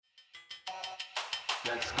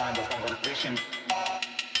That's kind of conversation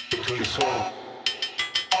between soul.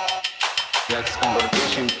 That's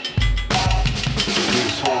conversation between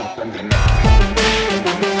soul and the mind.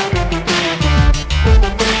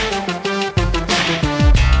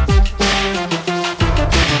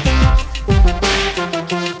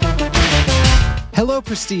 Hello,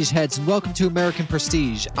 Prestige heads, and welcome to American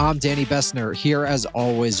Prestige. I'm Danny Bessner, here as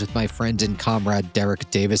always with my friend and comrade Derek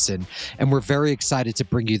Davison, and we're very excited to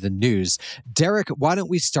bring you the news. Derek, why don't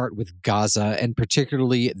we start with Gaza, and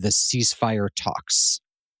particularly the ceasefire talks?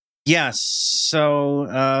 Yes,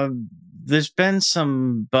 so there's been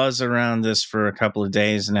some buzz around this for a couple of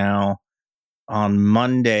days now. On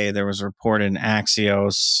Monday, there was a report in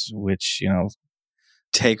Axios, which,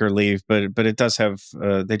 take or leave, but it does have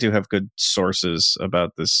they do have good sources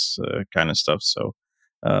about this kind of stuff. So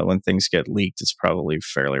when things get leaked, it's probably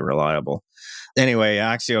fairly reliable. Anyway,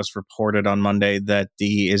 Axios reported on Monday that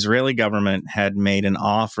the Israeli government had made an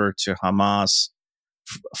offer to Hamas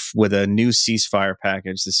with a new ceasefire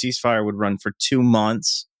package. The ceasefire would run for 2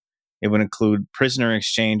 months. It would include prisoner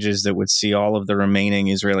exchanges that would see all of the remaining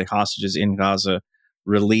Israeli hostages in Gaza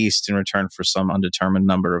released in return for some undetermined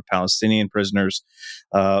number of Palestinian prisoners.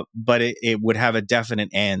 But it would have a definite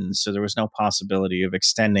end, so there was no possibility of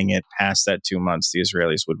extending it past that 2 months. The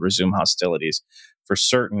Israelis would resume hostilities for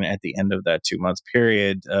certain at the end of that 2-month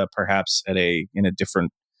period, perhaps in a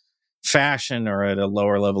different fashion or at a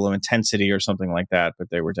lower level of intensity or something like that. But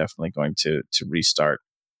they were definitely going to restart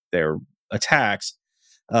their attacks.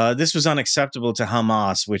 This was unacceptable to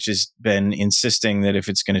Hamas, which has been insisting that if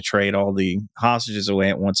it's going to trade all the hostages away,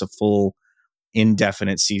 it wants a full,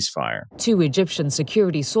 indefinite ceasefire. 2 Egyptian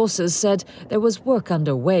security sources said there was work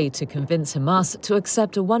underway to convince Hamas to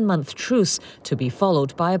accept a 1-month truce to be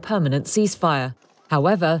followed by a permanent ceasefire.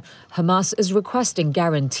 However, Hamas is requesting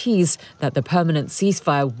guarantees that the permanent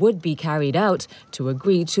ceasefire would be carried out to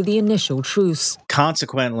agree to the initial truce.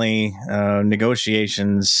 Consequently,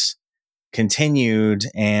 negotiations continued,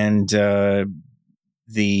 and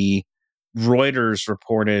the Reuters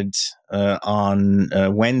reported on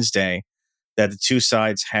Wednesday that the two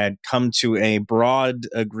sides had come to a broad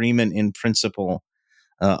agreement in principle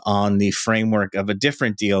on the framework of a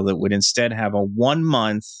different deal that would instead have a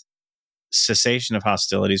 1-month cessation of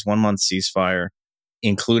hostilities, 1-month ceasefire,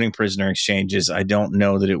 including prisoner exchanges. I don't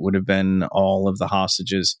know that it would have been all of the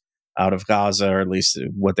hostages out of Gaza, or at least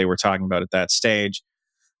what they were talking about at that stage.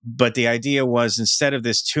 But the idea was, instead of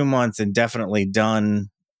this 2-month indefinitely done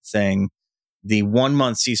thing, the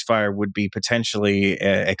 1-month ceasefire would be potentially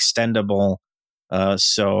extendable.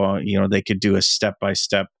 So they could do a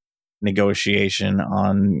step-by-step negotiation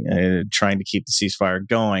on trying to keep the ceasefire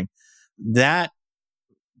going. That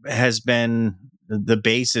has been the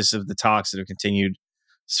basis of the talks that have continued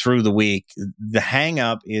through the week. The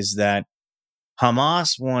hang-up is that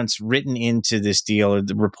Hamas wants written into this deal,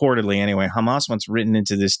 reportedly anyway, Hamas wants written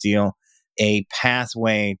into this deal a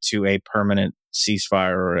pathway to a permanent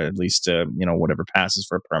ceasefire, or at least, whatever passes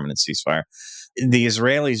for a permanent ceasefire. The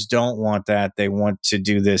Israelis don't want that. They want to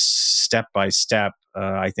do this step by step,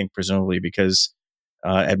 I think presumably because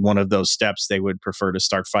at one of those steps, they would prefer to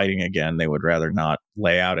start fighting again. They would rather not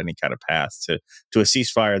lay out any kind of path to a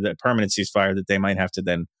ceasefire, that permanent ceasefire that they might have to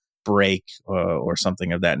then break or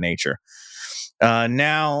something of that nature.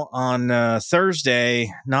 Now, on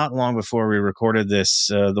Thursday, not long before we recorded this,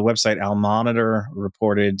 the website Al Monitor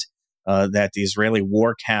reported that the Israeli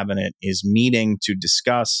War Cabinet is meeting to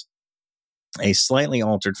discuss a slightly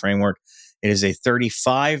altered framework. It is a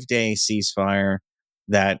 35-day ceasefire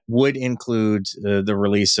that would include the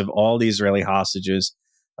release of all the Israeli hostages.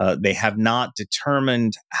 They have not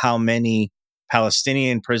determined how many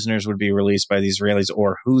Palestinian prisoners would be released by the Israelis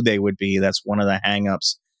or who they would be. That's one of the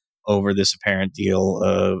hang-ups over this apparent deal,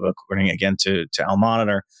 according again to Al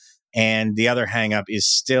Monitor. And the other hang-up is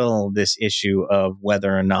still this issue of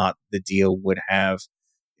whether or not the deal would have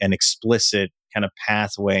an explicit kind of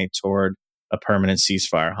pathway toward a permanent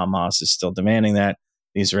ceasefire. Hamas is still demanding that.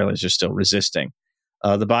 The Israelis are still resisting.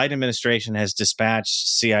 The Biden administration has dispatched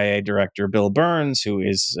CIA Director Bill Burns, who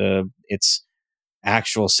is its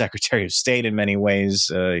actual Secretary of State in many ways.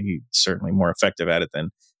 He's certainly more effective at it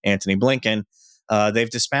than Antony Blinken. They've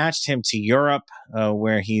dispatched him to Europe,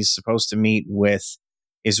 where he's supposed to meet with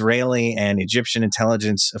Israeli and Egyptian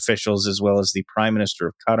intelligence officials, as well as the Prime Minister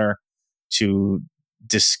of Qatar, to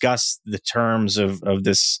discuss the terms of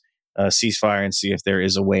this ceasefire and see if there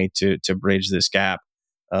is a way to bridge this gap.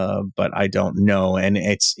 But I don't know, and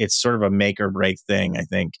it's sort of a make or break thing, I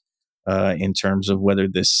think, in terms of whether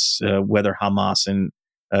Hamas and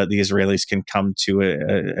the Israelis can come to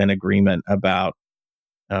an agreement about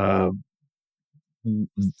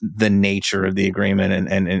the nature of the agreement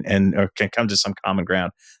and or can come to some common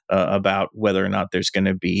ground about whether or not there's going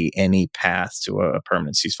to be any path to a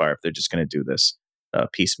permanent ceasefire if they're just going to do this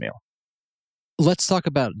piecemeal. Let's talk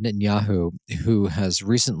about Netanyahu, who has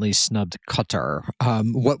recently snubbed Qatar.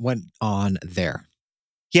 What went on there?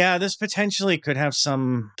 Yeah, this potentially could have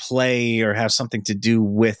some play or have something to do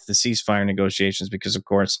with the ceasefire negotiations because, of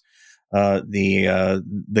course, the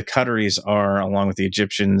Qataris are, along with the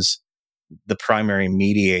Egyptians, the primary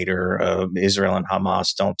mediator. Israel and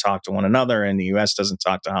Hamas don't talk to one another, and the U.S. doesn't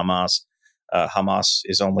talk to Hamas. Hamas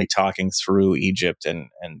is only talking through Egypt and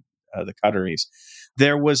the Qataris.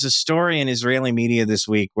 There was a story in Israeli media this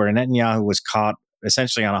week where Netanyahu was caught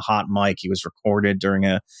essentially on a hot mic. He was recorded during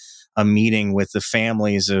a meeting with the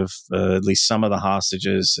families of at least some of the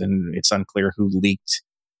hostages, and it's unclear who leaked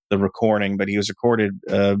the recording, but he was recorded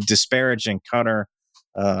disparaging Qatar,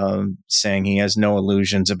 saying he has no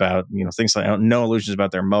illusions about, things like no illusions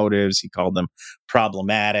about their motives. He called them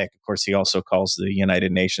problematic. Of course, he also calls the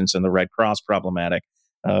United Nations and the Red Cross problematic,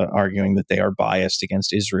 arguing that they are biased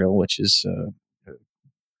against Israel, which is,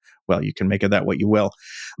 well, you can make of that what you will.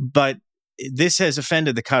 But this has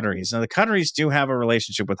offended the Qataris. Now, the Qataris do have a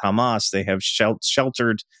relationship with Hamas. They have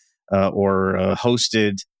sheltered or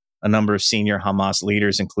hosted a number of senior Hamas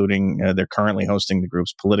leaders, including they're currently hosting the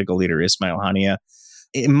group's political leader, Ismail Haniyeh,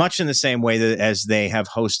 much in the same way that as they have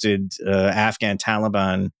hosted Afghan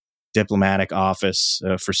Taliban diplomatic office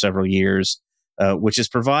for several years, which has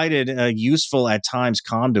provided a useful, at times,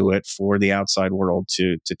 conduit for the outside world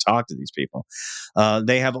to talk to these people.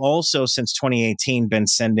 They have also, since 2018, been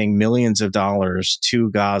sending millions of dollars to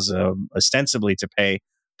Gaza, ostensibly to pay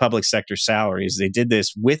public sector salaries. They did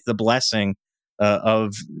this with the blessing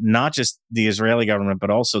of not just the Israeli government, but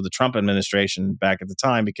also the Trump administration back at the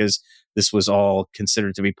time, because this was all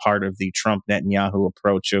considered to be part of the Trump-Netanyahu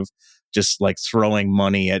approach of just like throwing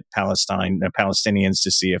money at Palestinians to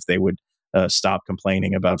see if they would stop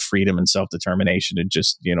complaining about freedom and self-determination and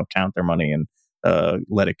just, count their money and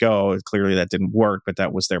let it go. Clearly that didn't work, but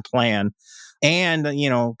that was their plan. And,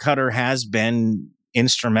 Qatar has been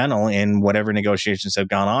instrumental in whatever negotiations have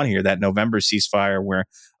gone on here. That November ceasefire where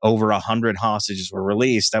over 100 hostages were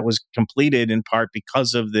released, that was completed in part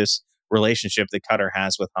because of this relationship that Qatar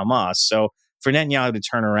has with Hamas. So for Netanyahu to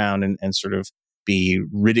turn around and sort of be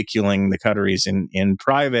ridiculing the Qataris in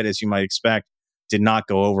private, as you might expect, did not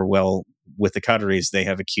go over well with the Qataris. They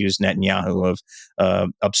have accused Netanyahu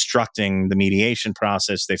of obstructing the mediation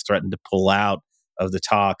process. They've threatened to pull out of the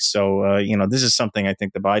talks. So, this is something I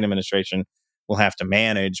think the Biden administration will have to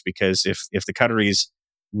manage, because if the Qataris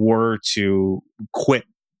were to quit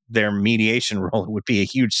their mediation role, it would be a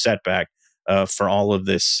huge setback for all of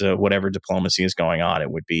this, whatever diplomacy is going on.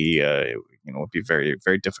 It would be, would be very,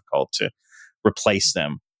 very difficult to replace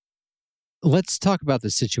them. Let's talk about the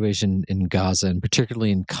situation in Gaza, and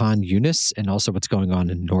particularly in Khan Yunis, and also what's going on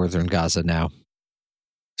in northern Gaza now.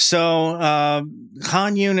 So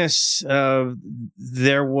Khan Yunis,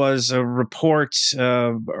 there was a report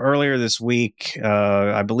earlier this week,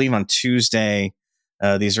 I believe on Tuesday,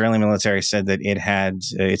 the Israeli military said that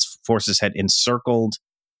its forces had encircled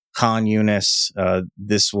Khan Yunis.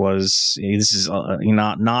 This is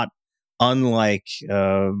not unlike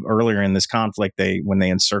earlier in this conflict. When they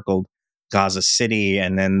encircled Gaza City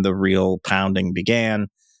and then the real pounding began.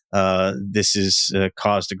 This has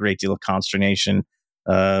caused a great deal of consternation,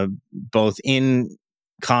 both in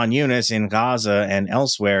Khan Yunis, in Gaza, and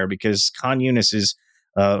elsewhere, because Khan Yunis is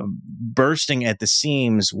bursting at the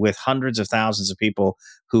seams with hundreds of thousands of people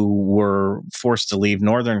who were forced to leave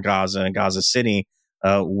northern Gaza and Gaza City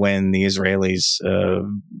when the Israelis,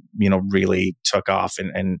 really took off.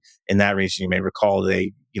 And in that region, you may recall,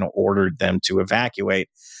 they, ordered them to evacuate.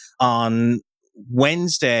 On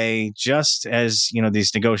Wednesday, just as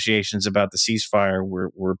these negotiations about the ceasefire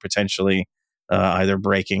were potentially either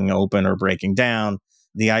breaking open or breaking down,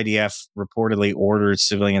 the IDF reportedly ordered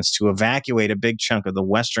civilians to evacuate a big chunk of the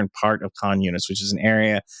western part of Khan Yunis, which is an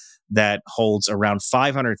area that holds around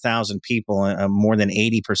 500,000 people, more than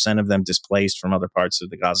 80% of them displaced from other parts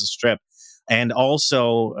of the Gaza Strip, and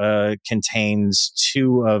also contains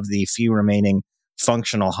two of the few remaining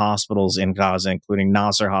functional hospitals in Gaza, including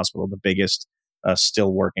Nasser Hospital, the biggest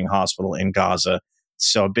still working hospital in Gaza.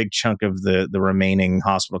 So a big chunk of the remaining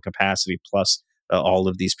hospital capacity, plus all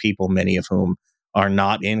of these people, many of whom are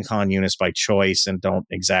not in Khan Yunis by choice and don't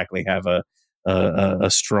exactly have a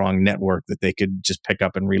strong network that they could just pick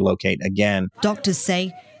up and relocate again. Doctors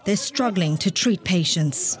say they're struggling to treat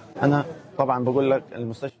patients. I'm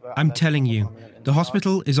telling you, the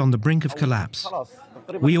hospital is on the brink of collapse.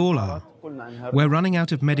 We all are. We're running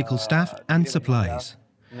out of medical staff and supplies.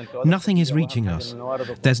 Nothing is reaching us.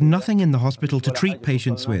 There's nothing in the hospital to treat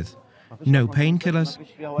patients with. No painkillers,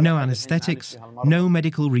 no anesthetics, no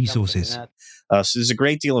medical resources. So there's a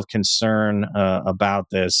great deal of concern about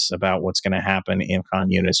this, about what's going to happen in Khan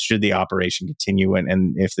Yunis should the operation continue,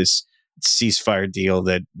 and if this ceasefire deal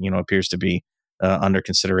that appears to be under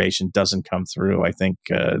consideration doesn't come through. I think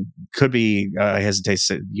could be. I hesitate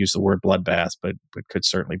to use the word bloodbath, but could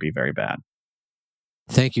certainly be very bad.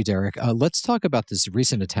 Thank you, Derek. Let's talk about this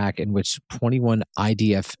recent attack in which 21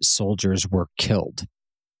 IDF soldiers were killed.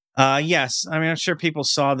 Yes. I mean, I'm sure people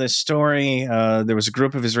saw this story. There was a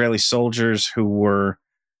group of Israeli soldiers who were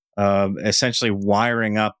essentially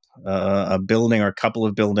wiring up a building or a couple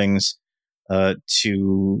of buildings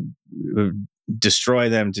to destroy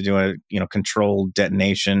them, to do a controlled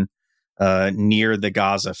detonation near the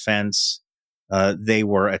Gaza fence. They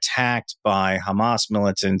were attacked by Hamas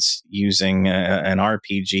militants using an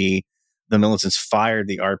RPG. The militants fired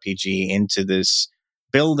the RPG into this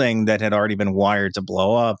building that had already been wired to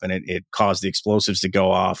blow up, and it caused the explosives to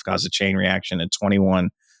go off, caused a chain reaction, and 21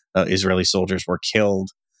 Israeli soldiers were killed.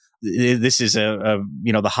 This is the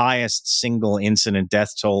highest single incident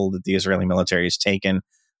death toll that the Israeli military has taken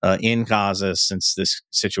in Gaza since this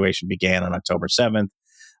situation began on October 7th.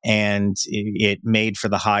 And it made for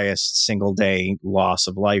the highest single day loss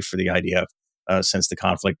of life for the IDF since the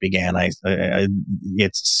conflict began.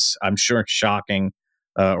 It's, I'm sure, shocking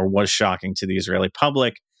or was shocking to the Israeli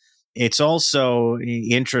public. It's also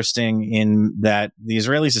interesting in that the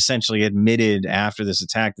Israelis essentially admitted after this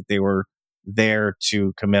attack that they were there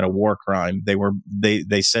to commit a war crime.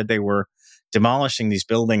 They said they were demolishing these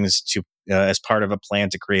buildings to as part of a plan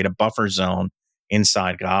to create a buffer zone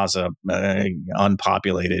inside Gaza,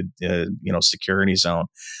 unpopulated, security zone.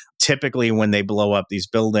 Typically, when they blow up these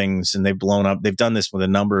buildings, and they've done this with a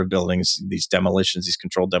number of buildings, these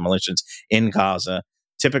controlled demolitions in Gaza.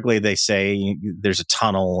 Typically, they say there's a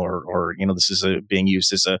tunnel, or this is being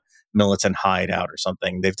used as a militant hideout or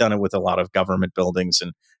something. They've done it with a lot of government buildings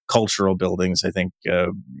and cultural buildings, I think,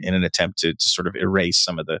 in an attempt to sort of erase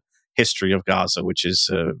some of the history of Gaza, which is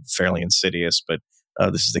fairly insidious. But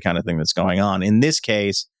this is the kind of thing that's going on. In this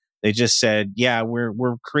case, they just said, yeah,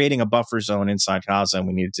 we're creating a buffer zone inside Gaza, and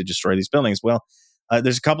we needed to destroy these buildings. Well,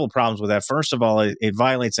 there's a couple of problems with that. First of all, it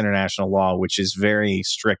violates international law, which is very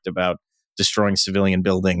strict about destroying civilian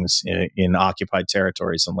buildings in occupied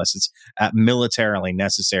territories unless it's militarily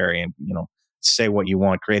necessary. And, say what you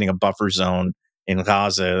want, creating a buffer zone in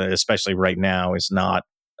Gaza, especially right now,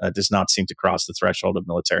 does not seem to cross the threshold of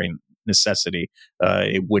military necessity.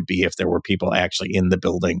 It would be if there were people actually in the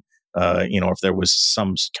building, if there was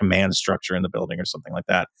some command structure in the building or something like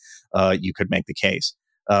that, you could make the case.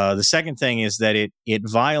 The second thing is that it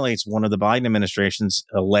violates one of the Biden administration's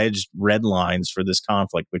alleged red lines for this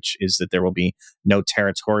conflict, which is that there will be no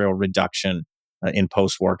territorial reduction in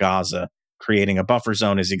post-war Gaza. Creating a buffer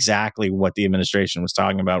zone is exactly what the administration was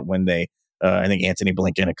talking about when they, I think Antony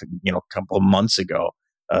Blinken, a couple of months ago,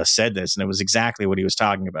 said this, and it was exactly what he was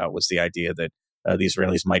talking about, was the idea that the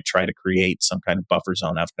Israelis might try to create some kind of buffer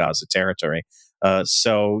zone off Gaza territory.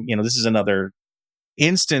 So this is another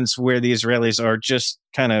instance where the Israelis are just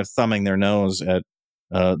kind of thumbing their nose at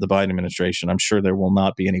the Biden administration. I'm sure there will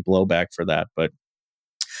not be any blowback for that, but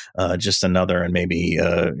just another, and maybe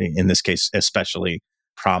in this case, especially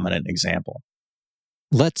prominent example.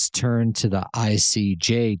 Let's turn to the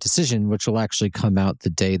ICJ decision, which will actually come out the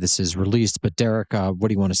day this is released. But Derek, what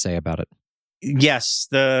do you want to say about it? Yes,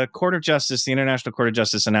 the Court of Justice, the International Court of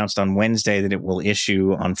Justice, announced on Wednesday that it will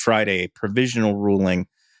issue on Friday a provisional ruling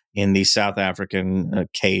in the South African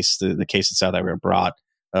case, the case that South Africa brought,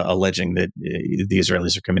 alleging that the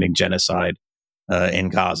Israelis are committing genocide in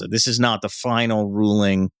Gaza. This is not the final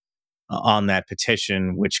ruling on that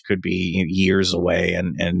petition, which could be years away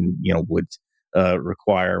and would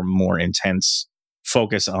require more intense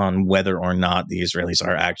focus on whether or not the Israelis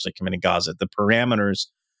are actually committing Gaza. The parameters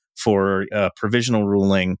for provisional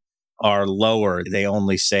ruling are lower. They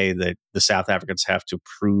only say that the South Africans have to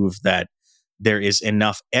prove that there is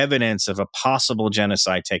enough evidence of a possible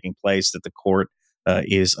genocide taking place that the court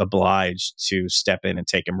is obliged to step in and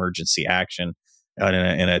take emergency action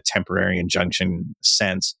in a temporary injunction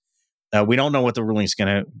sense. We don't know what the ruling is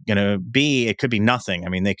going to be. It could be nothing. I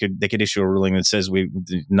mean, they could issue a ruling that says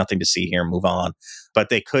nothing to see here, move on. But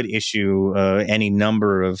they could issue there's any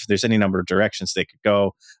number of directions they could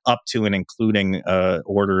go, up to and including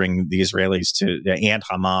ordering the Israelis and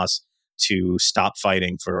Hamas to stop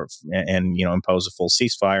fighting and impose a full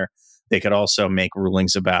ceasefire. They could also make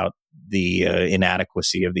rulings about the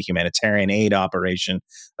inadequacy of the humanitarian aid operation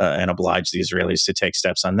and oblige the Israelis to take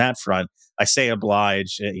steps on that front. I say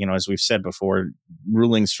oblige, as we've said before,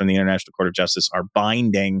 rulings from the International Court of Justice are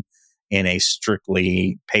binding in a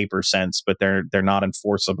strictly paper sense, but they're not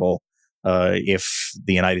enforceable if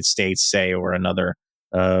the United States, say, or another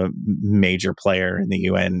major player in the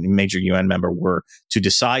UN, major UN member, were to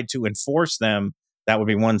decide to enforce them. That would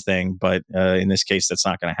be one thing, but in this case, that's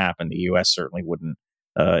not going to happen. The U.S. certainly wouldn't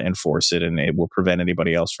enforce it, and it will prevent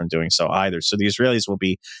anybody else from doing so either. So the Israelis will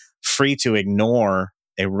be free to ignore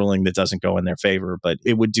a ruling that doesn't go in their favor, but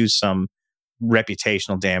it would do some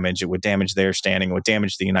reputational damage. It would damage their standing. It would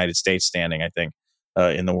damage the United States standing, I think,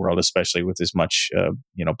 in the world, especially with as much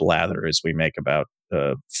blather as we make about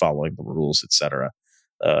following the rules, etc.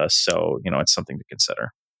 So it's something to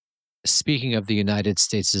consider. Speaking of the United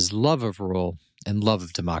States' love of rule and love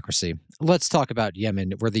of democracy, let's talk about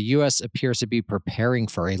Yemen, where the U.S. appears to be preparing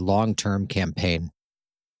for a long-term campaign.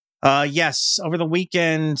 Yes. Over the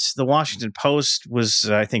weekend, the Washington Post was,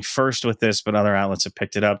 I think, first with this, but other outlets have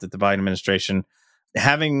picked it up, that the Biden administration,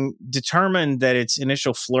 having determined that its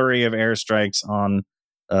initial flurry of airstrikes on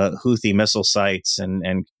Houthi missile sites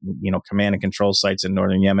and command and control sites in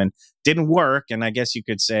northern Yemen didn't work. And I guess you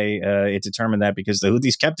could say it determined that because the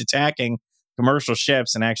Houthis kept attacking commercial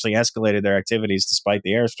ships and actually escalated their activities despite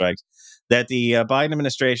the airstrikes, that the Biden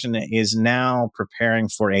administration is now preparing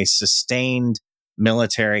for a sustained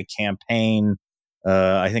military campaign.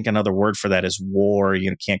 I think another word for that is war.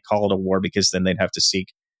 You can't call it a war because then they'd have to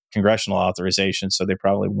seek congressional authorization. So they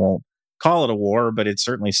probably won't call it a war, but it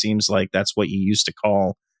certainly seems like that's what you used to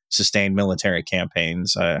call sustained military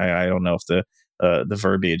campaigns. I don't know if the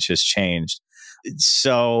verbiage has changed.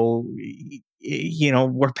 So,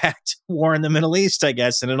 we're back to war in the Middle East, I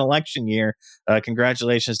guess, in an election year.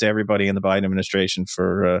 Congratulations to everybody in the Biden administration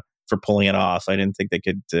for pulling it off. I didn't think they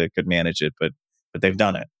could manage it, but they've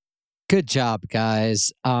done it. Good job,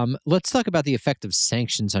 guys. Let's talk about the effect of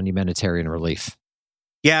sanctions on humanitarian relief.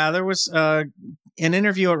 Yeah, there was an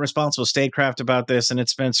interview at Responsible Statecraft about this, and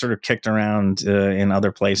it's been sort of kicked around in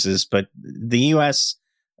other places. But the U.S.,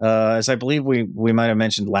 as I believe we might have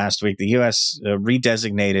mentioned last week, the U.S.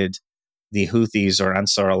 Redesignated the Houthis, or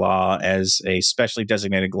Ansar Allah, as a specially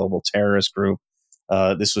designated global terrorist group.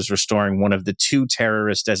 This was restoring one of the two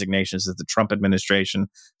terrorist designations that the Trump administration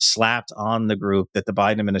slapped on the group, that the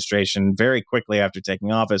Biden administration, very quickly after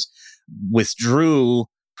taking office, withdrew,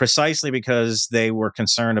 precisely because they were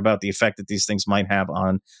concerned about the effect that these things might have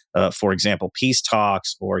on, for example, peace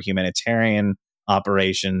talks or humanitarian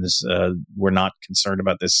operations. We're not concerned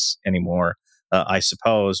about this anymore, I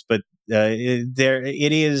suppose. But there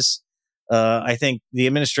it is. I think the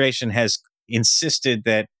administration has insisted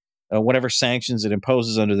that whatever sanctions it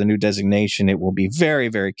imposes under the new designation, it will be very,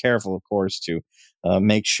 very careful, of course, to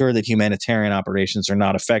make sure that humanitarian operations are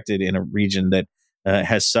not affected in a region that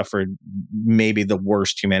has suffered maybe the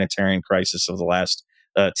worst humanitarian crisis of the last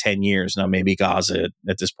 10 years. Now, maybe Gaza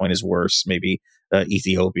at this point is worse. Maybe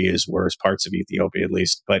Ethiopia is worse, parts of Ethiopia at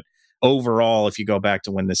least. But overall, if you go back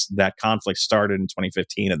to when that conflict started in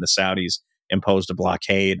 2015 and the Saudis imposed a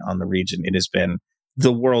blockade on the region, it has been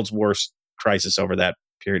the world's worst crisis over that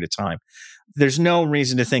period of time. There's no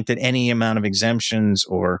reason to think that any amount of exemptions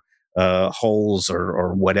or holes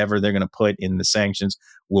or whatever they're going to put in the sanctions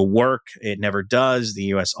will work. It never does. The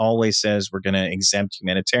U.S. always says we're going to exempt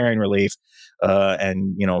humanitarian relief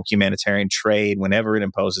and humanitarian trade whenever it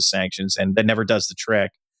imposes sanctions, and that never does the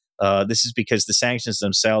trick. This is because the sanctions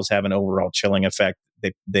themselves have an overall chilling effect.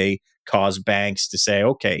 They cause banks to say,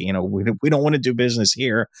 okay, we don't want to do business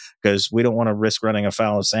here because we don't want to risk running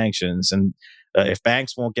afoul of sanctions. And if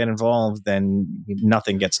banks won't get involved, then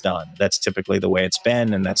nothing gets done. That's typically the way it's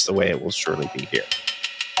been, and that's the way it will surely be here.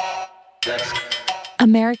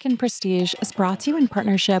 American Prestige is brought to you in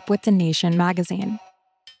partnership with The Nation magazine.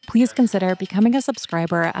 Please consider becoming a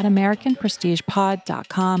subscriber at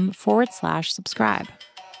americanprestigepod.com/subscribe.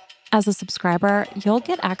 As a subscriber, you'll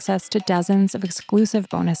get access to dozens of exclusive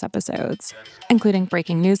bonus episodes, including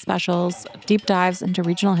breaking news specials, deep dives into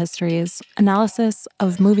regional histories, analysis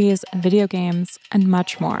of movies and video games, and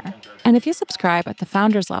much more. And if you subscribe at the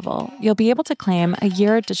Founders level, you'll be able to claim a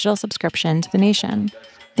year digital subscription to The Nation.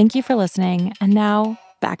 Thank you for listening, and now,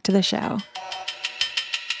 back to the show.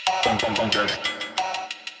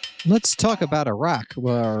 Let's talk about Iraq,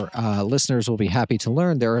 where listeners will be happy to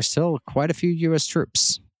learn there are still quite a few U.S.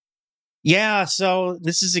 troops. Yeah, so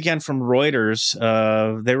this is again from Reuters.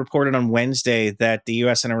 They reported on Wednesday that the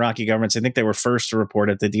U.S. and Iraqi governments, I think they were first to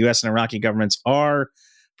report it, that the U.S. and Iraqi governments are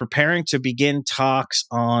preparing to begin talks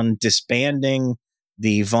on disbanding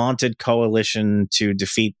the vaunted coalition to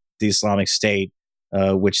defeat the Islamic State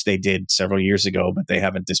which they did several years ago, but they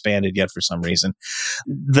haven't disbanded yet for some reason.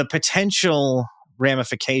 The potential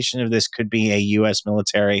ramification of this could be a U.S.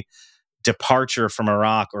 military departure from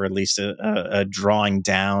Iraq, or at least a drawing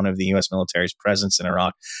down of the U.S. military's presence in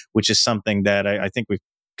Iraq, which is something that I think we've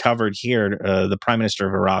covered here. The Prime Minister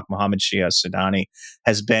of Iraq, Mohammed Shia Sudani,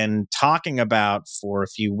 has been talking about for a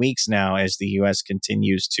few weeks now as the U.S.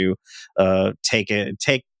 continues to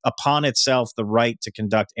take upon itself the right to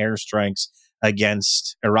conduct airstrikes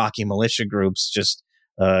against Iraqi militia groups, just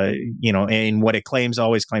in what it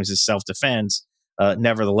always claims is self-defense.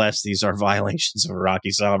 Nevertheless, these are violations of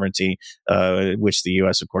Iraqi sovereignty, which the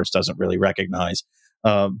U.S., of course, doesn't really recognize.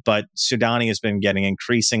 But Sudani has been getting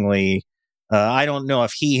increasingly, I don't know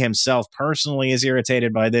if he himself personally is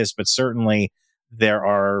irritated by this, but certainly there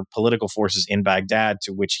are political forces in Baghdad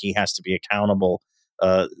to which he has to be accountable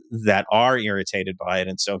that are irritated by it.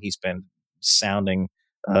 And so he's been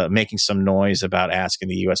making some noise about asking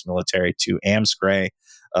the U.S. military to amscray.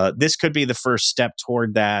 This could be the first step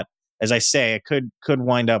toward that. As I say, it could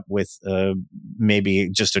wind up with maybe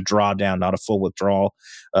just a drawdown, not a full withdrawal.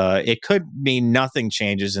 It could mean nothing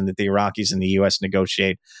changes and that the Iraqis and the U.S.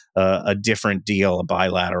 negotiate a different deal, a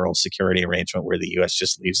bilateral security arrangement where the U.S.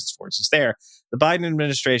 just leaves its forces there. The Biden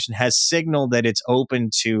administration has signaled that it's open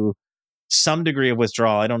to some degree of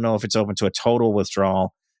withdrawal. I don't know if it's open to a total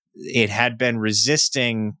withdrawal. It had been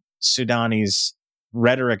resisting Sudani's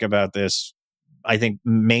rhetoric about this, I think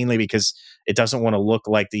mainly because it doesn't want to look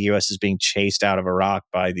like the U.S. is being chased out of Iraq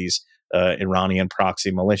by these Iranian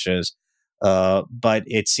proxy militias. But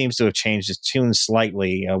it seems to have changed its tune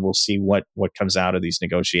slightly. We'll see what comes out of these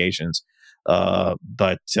negotiations.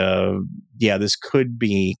 But this could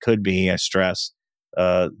be, I stress,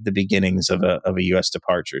 the beginnings of a U.S.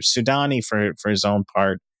 departure. Sudani, for his own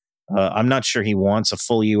part, I'm not sure he wants a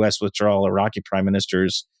full U.S. withdrawal. Iraqi prime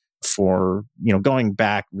ministers, for going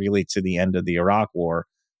back really to the end of the Iraq War,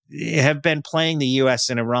 have been playing the U.S.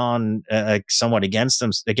 and Iran somewhat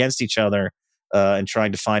against each other, and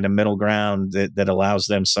trying to find a middle ground that allows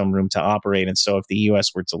them some room to operate. And so, if the U.S.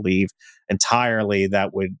 were to leave entirely,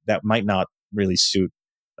 that might not really suit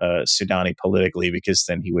Sudani politically, because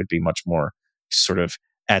then he would be much more sort of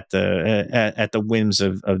at the whims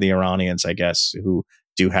of the Iranians, I guess, who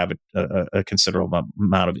do have a considerable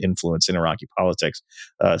amount of influence in Iraqi politics.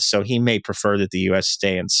 So he may prefer that the U.S.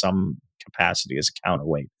 stay in some capacity as a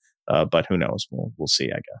counterweight. But who knows? We'll see,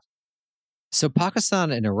 I guess. So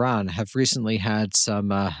Pakistan and Iran have recently had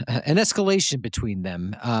an escalation between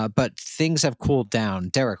them, but things have cooled down.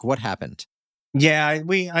 Derek, what happened? Yeah,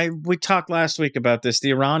 we talked last week about this.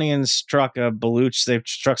 The Iranians struck They've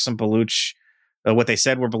struck some Baluch, what they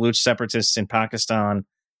said were Baluch separatists in Pakistan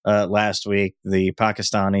last week. The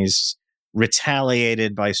Pakistanis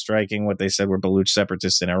retaliated by striking what they said were Baluch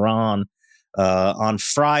separatists in Iran. On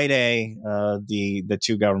Friday, the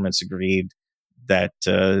two governments agreed that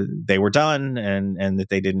they were done and that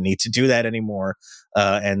they didn't need to do that anymore,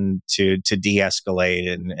 and to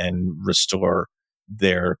de-escalate and restore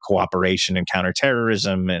their cooperation in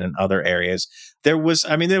counterterrorism and in other areas. There was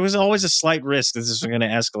always a slight risk that this was going to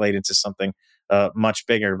escalate into something much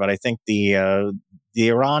bigger, but I think the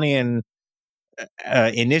Iranian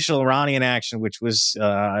initial Iranian action, which was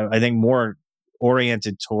I think more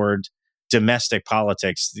oriented toward domestic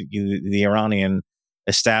politics, the Iranian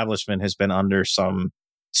establishment has been under some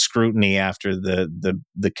scrutiny after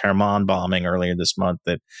the Kerman bombing earlier this month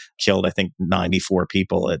that killed, I think, 94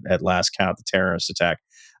 people at last count, the terrorist attack.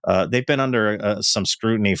 They've been under some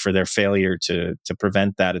scrutiny for their failure to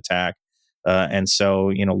prevent that attack. And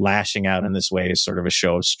so, lashing out in this way is sort of a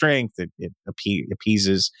show of strength. It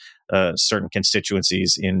appeases certain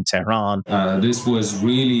constituencies in Tehran. This was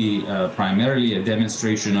really primarily a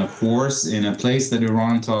demonstration of force in a place that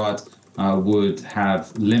Iran thought would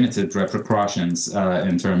have limited repercussions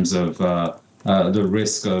in terms of the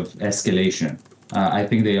risk of escalation. I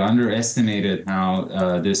think they underestimated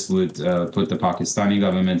how this would put the Pakistani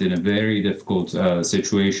government in a very difficult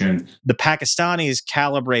situation. The Pakistanis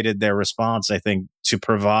calibrated their response, I think, to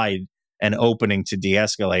provide an opening to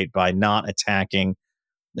de-escalate by not attacking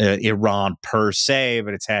Iran per se,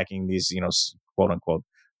 but attacking these, quote unquote,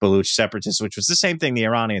 Baluch separatists, which was the same thing the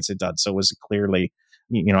Iranians had done. So it was clearly,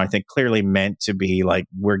 I think clearly meant to be like,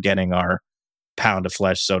 we're getting our pound of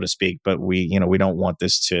flesh, so to speak, but we don't want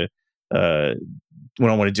this to, we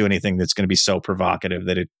don't want to do anything that's going to be so provocative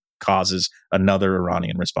that it causes another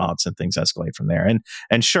Iranian response and things escalate from there.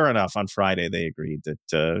 And sure enough, on Friday, they agreed that,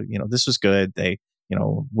 this was good. They,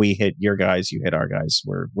 we hit your guys, you hit our guys.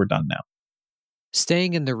 We're done now.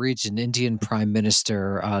 Staying in the region, Indian Prime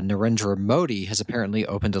Minister Narendra Modi has apparently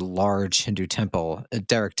opened a large Hindu temple.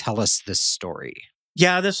 Derek, tell us this story.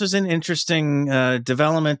 Yeah, this was an interesting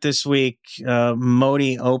development this week.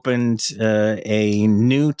 Modi opened a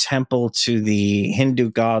new temple to the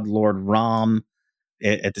Hindu god Lord Ram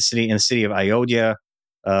in the city of Ayodhya.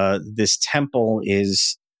 This temple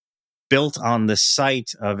is built on the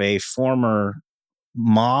site of a former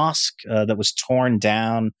mosque that was torn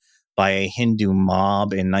down by a Hindu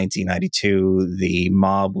mob in 1992. The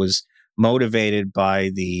mob was motivated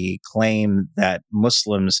by the claim that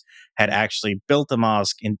Muslims had actually built the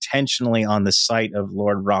mosque intentionally on the site of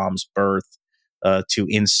Lord Ram's birth to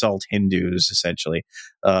insult Hindus, essentially.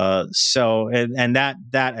 And that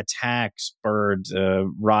attack spurred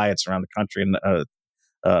riots around the country, and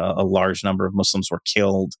a large number of Muslims were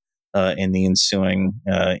killed in the ensuing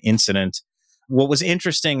incident. What was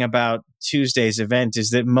interesting about Tuesday's event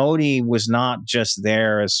is that Modi was not just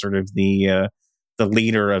there as sort of the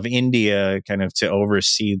leader of India, kind of to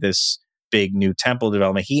oversee this big new temple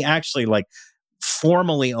development. He actually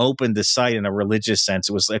formally opened the site in a religious sense.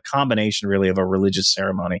 It was a combination, really, of a religious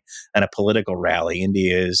ceremony and a political rally.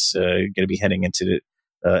 India is going to be heading into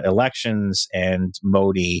elections, and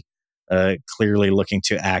Modi clearly looking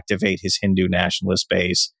to activate his Hindu nationalist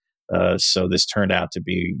base. So this turned out to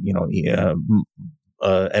be,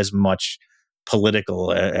 as much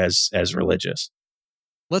political as religious.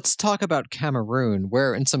 Let's talk about Cameroon,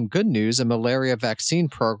 where, in some good news, a malaria vaccine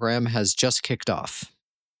program has just kicked off.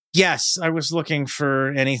 Yes, I was looking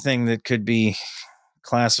for anything that could be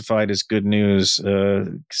classified as good news,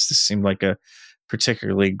 because this seemed like a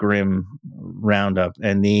particularly grim roundup.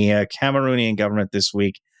 And the Cameroonian government this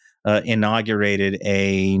week inaugurated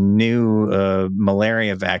a new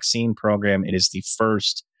malaria vaccine program. It is the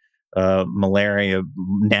first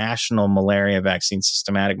national malaria vaccine,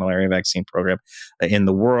 systematic malaria vaccine program in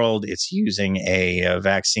the world. It's using a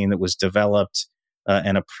vaccine that was developed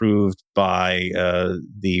and approved by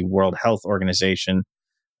the World Health Organization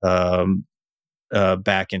back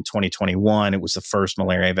in 2021. It was the first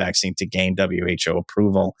malaria vaccine to gain WHO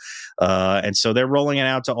approval. And so they're rolling it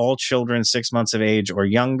out to all children 6 months of age or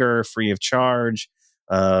younger, free of charge.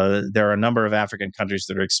 There are a number of African countries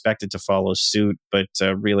that are expected to follow suit, but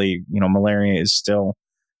really, malaria is still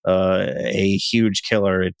a huge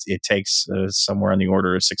killer. It takes somewhere on the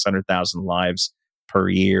order of 600,000 lives per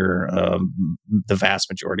year, the vast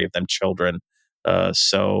majority of them children.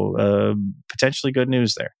 So potentially good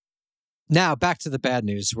news there. Now, back to the bad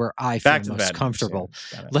news, where I feel most comfortable.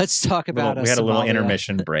 Yeah. Let's talk about we had a little Somalia.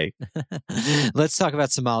 intermission break. Let's talk about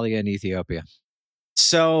Somalia and Ethiopia.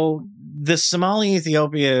 So the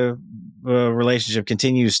Somalia-Ethiopia relationship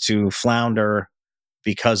continues to flounder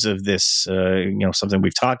because of this, something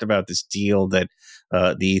we've talked about, this deal that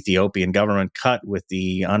the Ethiopian government cut with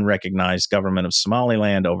the unrecognized government of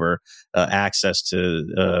Somaliland over access to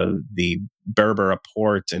the Berbera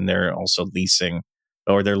port, and they're also leasing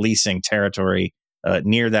territory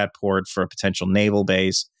near that port for a potential naval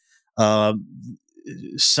base. The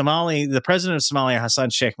president of Somalia, Hassan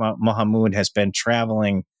Sheikh Mohamud, has been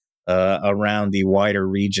traveling around the wider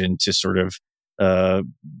region to sort of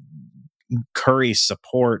curry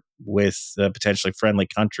support with potentially friendly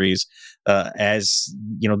countries. As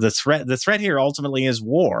the threat here ultimately is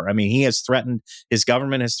war. I mean, his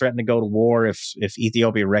government has threatened to go to war if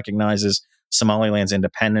Ethiopia recognizes Somaliland's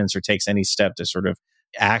independence or takes any step to sort of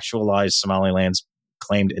actualize Somaliland's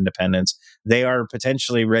claimed independence. They are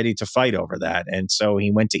potentially ready to fight over that. And so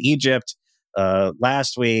he went to Egypt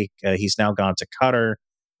last week. He's now gone to Qatar.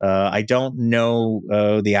 I don't know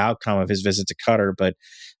the outcome of his visit to Qatar, but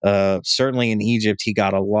certainly in Egypt, he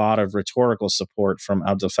got a lot of rhetorical support from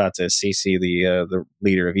Abdel Fattah el-Sisi, the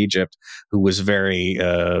leader of Egypt, who was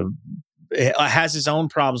has his own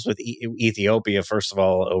problems with Ethiopia, first of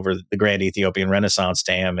all, over the Grand Ethiopian Renaissance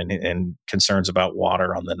Dam and concerns about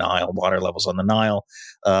water levels on the Nile.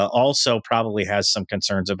 Also probably has some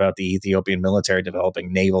concerns about the Ethiopian military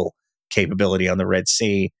developing naval capability on the Red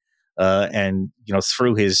Sea. And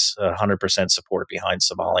through his 100% support behind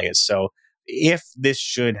Somalia. So if this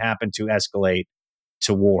should happen to escalate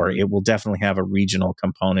to war, it will definitely have a regional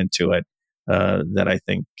component to it that I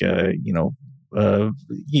think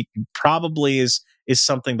probably is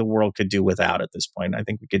something the world could do without at this point. I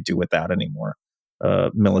think we could do without any more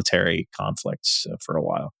military conflicts for a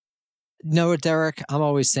while. No, Derek, I'm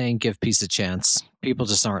always saying give peace a chance. People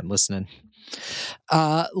just aren't listening.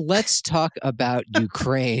 Let's talk about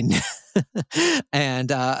Ukraine.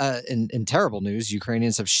 And in terrible news,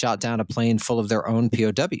 Ukrainians have shot down a plane full of their own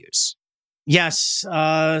POWs. Yes,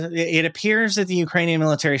 it appears that the Ukrainian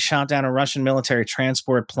military shot down a Russian military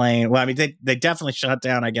transport plane. Well, I mean, they definitely shot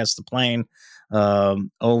down, I guess, the plane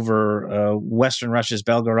over western Russia's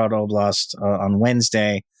Belgorod Oblast on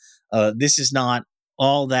Wednesday. This is not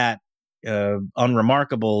all that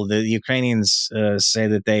unremarkable. The Ukrainians say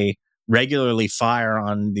that they regularly fire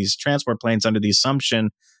on these transport planes under the assumption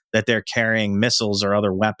that they're carrying missiles or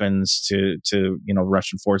other weapons to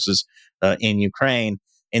Russian forces in Ukraine.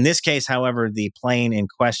 In this case, however, the plane in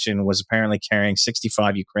question was apparently carrying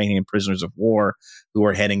 65 Ukrainian prisoners of war who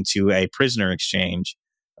were heading to a prisoner exchange.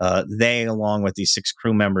 They, along with the 6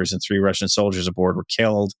 crew members and 3 Russian soldiers aboard, were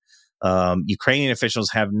killed. Ukrainian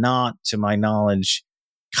officials have not, to my knowledge,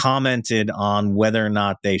 commented on whether or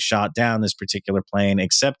not they shot down this particular plane,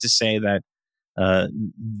 except to say that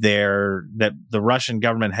that the Russian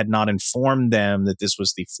government had not informed them that this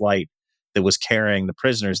was the flight that was carrying the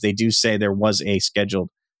prisoners. They do say there was a scheduled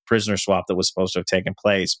prisoner swap that was supposed to have taken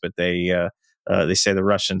place, but they say the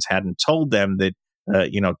Russians hadn't told them that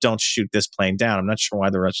don't shoot this plane down. I'm not sure why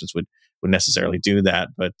the Russians would necessarily do that,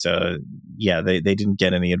 but they didn't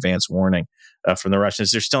get any advance warning from the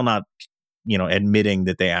Russians. They're still not admitting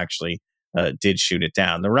that they actually did shoot it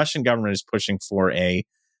down. The Russian government is pushing for a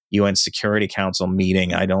UN Security Council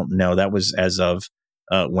meeting. I don't know. That was as of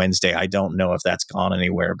Wednesday. I don't know if that's gone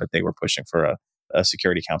anywhere, but they were pushing for a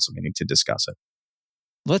Security Council meeting to discuss it.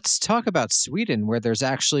 Let's talk about Sweden, where there's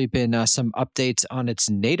actually been some updates on its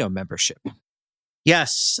NATO membership.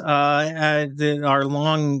 Yes, our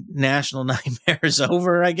long national nightmare is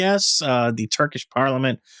over, I guess. The Turkish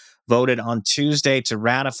parliament voted on Tuesday to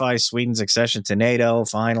ratify Sweden's accession to NATO,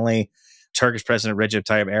 finally. Turkish President Recep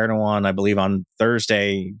Tayyip Erdogan, I believe on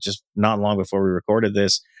Thursday, just not long before we recorded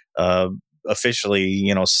this,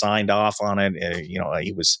 officially, signed off on it.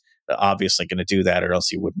 He was obviously going to do that, or else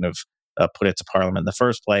he wouldn't have put it to Parliament in the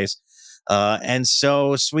first place. And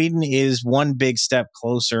so Sweden is one big step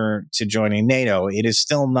closer to joining NATO. It is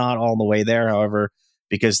still not all the way there, however,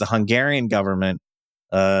 because the Hungarian government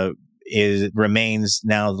remains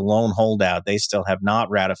now the lone holdout. They still have not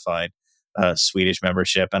ratified Swedish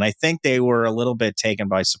membership. And I think they were a little bit taken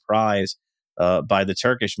by surprise by the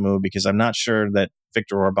Turkish move, because I'm not sure that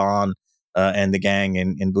Viktor Orban and the gang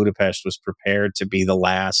in Budapest was prepared to be the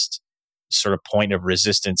last sort of point of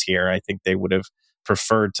resistance here. I think they would have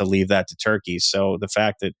preferred to leave that to Turkey. So the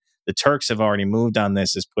fact that the Turks have already moved on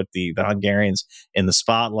this has put the Hungarians in the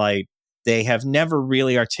spotlight. They have never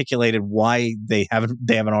really articulated why they haven't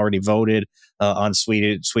already voted on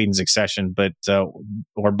Sweden's accession, but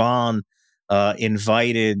Orban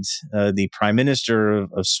invited the Prime Minister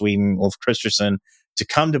of Sweden, Ulf Kristersson, to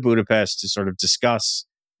come to Budapest to sort of discuss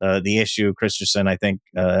the issue. Kristersson, I think,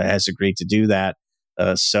 has agreed to do that.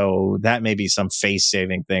 So that may be some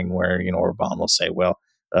face-saving thing where Orban will say, "Well,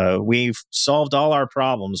 we've solved all our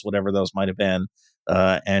problems, whatever those might have been,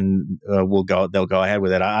 and they'll go ahead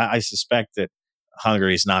with it." I suspect that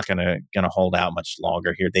Hungary is not going to hold out much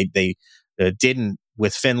longer here. They didn't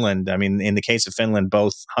with Finland. I mean, in the case of Finland,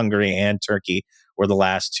 both Hungary and Turkey were the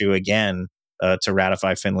last two again to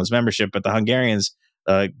ratify Finland's membership. But the Hungarians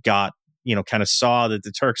got kind of saw that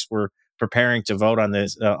the Turks were preparing to vote on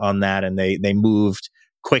that, and they moved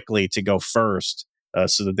quickly to go first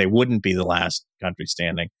so that they wouldn't be the last country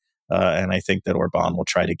standing. And I think that Orban will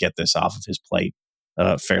try to get this off of his plate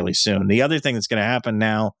fairly soon. The other thing that's going to happen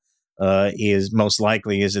now is most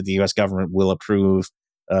likely is that the U.S. government will approve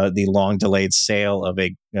the long-delayed sale of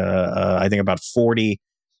I think about 40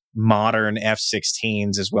 modern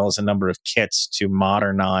F-16s, as well as a number of kits to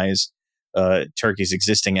modernize Turkey's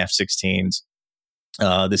existing F-16s.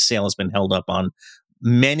 This sale has been held up on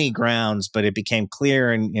many grounds, but it became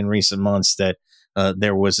clear in recent months that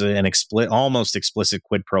there was an almost explicit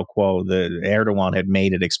quid pro quo. The Erdogan had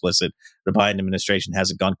made it explicit. The Biden administration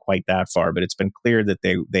hasn't gone quite that far, but it's been clear that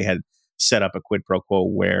they had set up a quid pro quo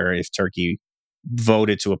where if Turkey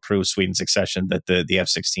voted to approve Sweden's accession, that the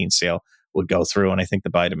F-16 sale would go through. And I think the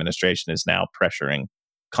Biden administration is now pressuring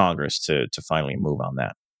Congress to finally move on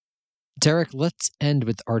that. Derek, let's end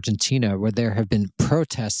with Argentina, where there have been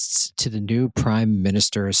protests to the new prime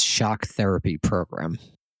minister's shock therapy program.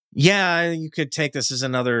 Yeah, you could take this as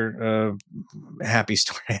another happy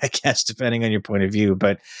story, I guess, depending on your point of view.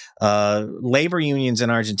 But labor unions in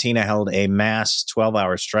Argentina held a mass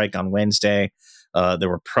 12-hour strike on Wednesday. There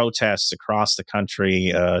were protests across the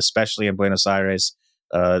country, especially in Buenos Aires.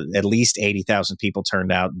 At least 80,000 people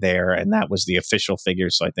turned out there, and that was the official figure.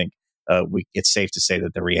 So I think it's safe to say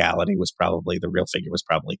that the real figure was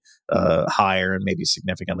probably higher, and maybe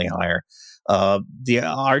significantly higher. The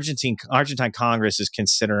Argentine Congress is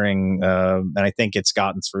considering, and I think it's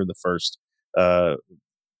gotten through the first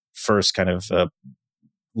kind of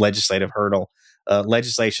legislative hurdle,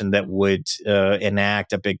 legislation that would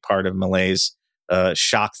enact a big part of Malay's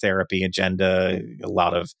shock therapy agenda. A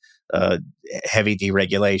lot of heavy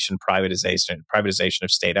deregulation, privatization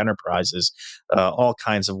of state enterprises, all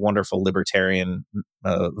kinds of wonderful libertarian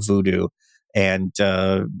voodoo. And,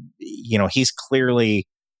 he's clearly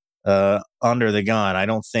under the gun. I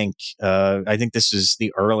think this is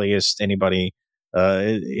the earliest anybody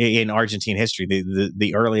in Argentine history,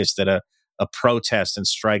 the earliest that a protest and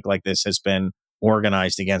strike like this has been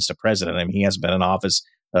organized against a president. I mean, he hasn't been in office.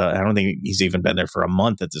 I don't think he's even been there for a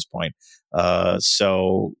month at this point.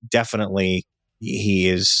 So definitely he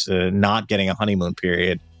is not getting a honeymoon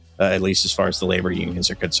period, at least as far as the labor unions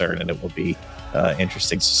are concerned. And it will be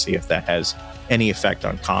interesting to see if that has any effect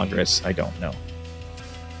on Congress. I don't know.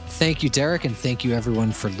 Thank you, Derek, and thank you,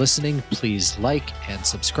 everyone, for listening. Please like and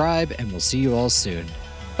subscribe, and we'll see you all soon.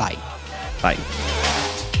 Bye. Bye.